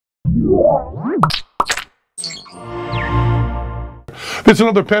This is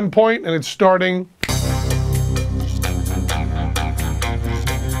another Penn Point, and it's starting.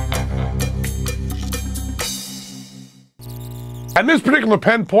 And this particular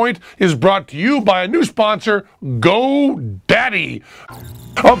Penn Point is brought to you by a new sponsor, GoDaddy.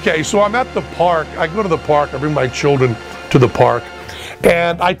 Okay, so I'm at the park. I go to the park. I bring my children to the park,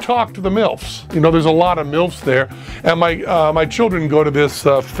 and I talk to the MILFs. You know, there's a lot of MILFs there, and my children go to this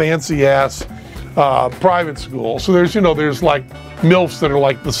fancy-ass private school. So there's, you know, there's like MILFs that are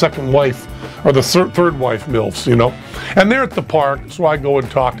like the second wife or the third wife MILFs, you know. And they're at the park, so I go and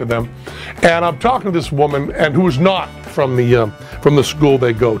talk to them. And I'm talking to this woman, and who is not from the school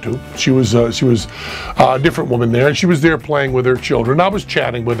they go to. She was a different woman there, and she was there playing with her children. I was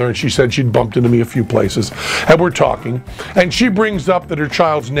chatting with her, and she said she'd bumped into me a few places, and we're talking. And she brings up that her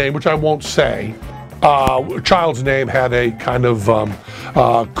child's name, which I won't say, child's name had a kind of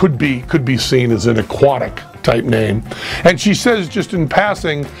could be seen as an aquatic type name, and she says just in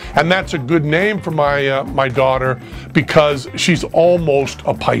passing, and that's a good name for my daughter because she's almost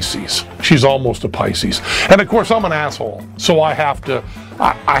a Pisces. She's almost a Pisces, and of course I'm an asshole, so I have to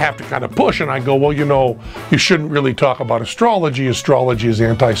kind of push, and I go, well, you know, you shouldn't really talk about astrology. Astrology is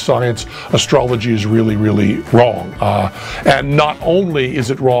anti-science. Astrology is really, really wrong, and not only is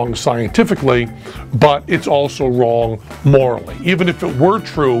it wrong scientifically, but it's also wrong morally. Even if it were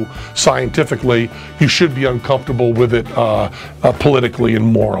true scientifically, you should be uncomfortable with it politically and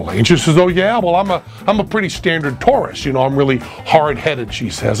morally. And she says, oh yeah, well I'm a pretty standard Taurus, you know, I'm really hard-headed, she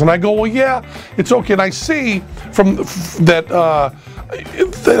says. And I go, well yeah, it's okay. And I see from that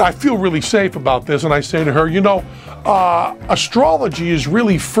I feel really safe about this, and I say to her, you know, astrology is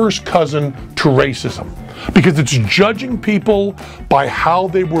really first cousin to racism because it's judging people by how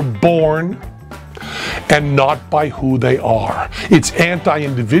they were born and not by who they are. It's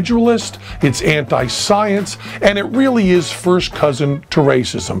anti-individualist, it's anti-science, and it really is first cousin to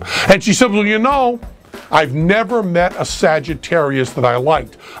racism. And she said, well, you know, I've never met a Sagittarius that I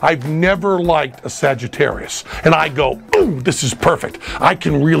liked. I've never liked a Sagittarius. And I go, ooh, this is perfect. I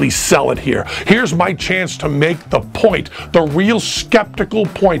can really sell it here. Here's my chance to make the point, the real skeptical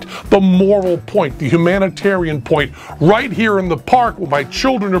point, the moral point, the humanitarian point. Right here in the park where my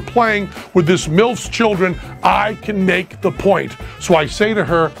children are playing with this MILF's children, I can make the point. So I say to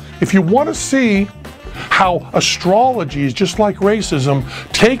her, if you want to see how astrology is just like racism,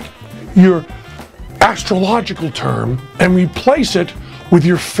 take your astrological term and replace it with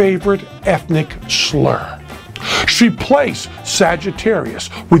your favorite ethnic slur. Replace Sagittarius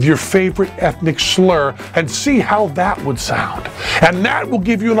with your favorite ethnic slur and see how that would sound. And that will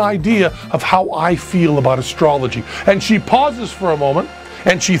give you an idea of how I feel about astrology. And she pauses for a moment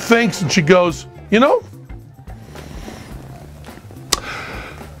and she thinks and she goes, you know,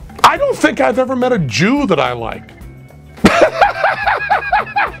 I don't think I've ever met a Jew that I like.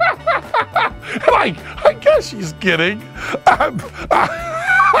 I guess she's kidding. I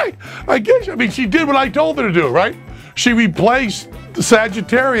guess, I mean, she did what I told her to do, right? She replaced the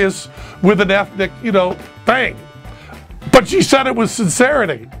Sagittarius with an ethnic, you know, thing. But she said it with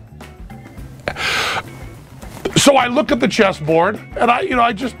sincerity. So I look at the chessboard and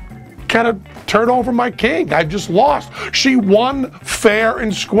I just kind of turn over my king. I've just lost. She won fair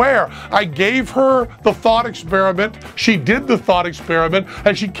and square. I gave her the thought experiment. She did the thought experiment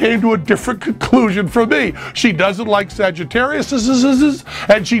and she came to a different conclusion from me. She doesn't like Sagittarius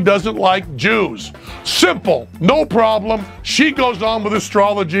and she doesn't like Jews. Simple, no problem. She goes on with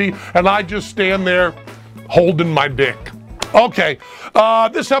astrology and I just stand there holding my dick. Okay,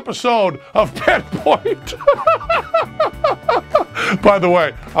 this episode of Penn Point. By the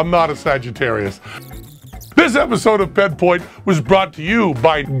way, I'm not a Sagittarius. This episode of Penn Point was brought to you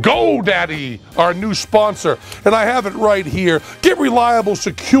by GoDaddy, our new sponsor. And I have it right here. Get reliable,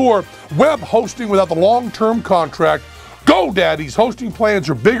 secure web hosting without the long-term contract. GoDaddy's hosting plans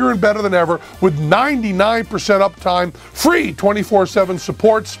are bigger and better than ever with 99% uptime, free 24/7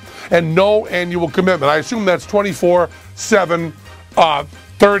 supports, and no annual commitment. I assume that's 24/7,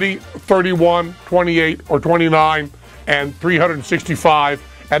 30, 31, 28, or 29, and 365,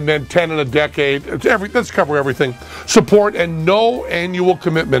 and then 10 in a decade. Let's cover everything. Support and no annual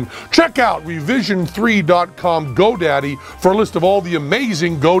commitment. Check out revision3.com GoDaddy for a list of all the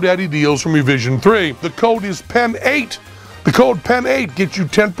amazing GoDaddy deals from Revision 3. The code is PEN8. The code PEN8 gets you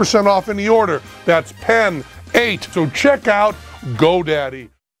 10% off any order. That's PEN8. So check out GoDaddy.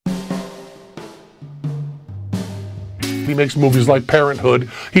 He makes movies like Parenthood.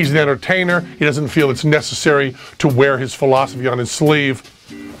 He's an entertainer. He doesn't feel it's necessary to wear his philosophy on his sleeve,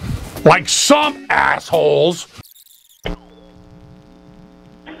 like some assholes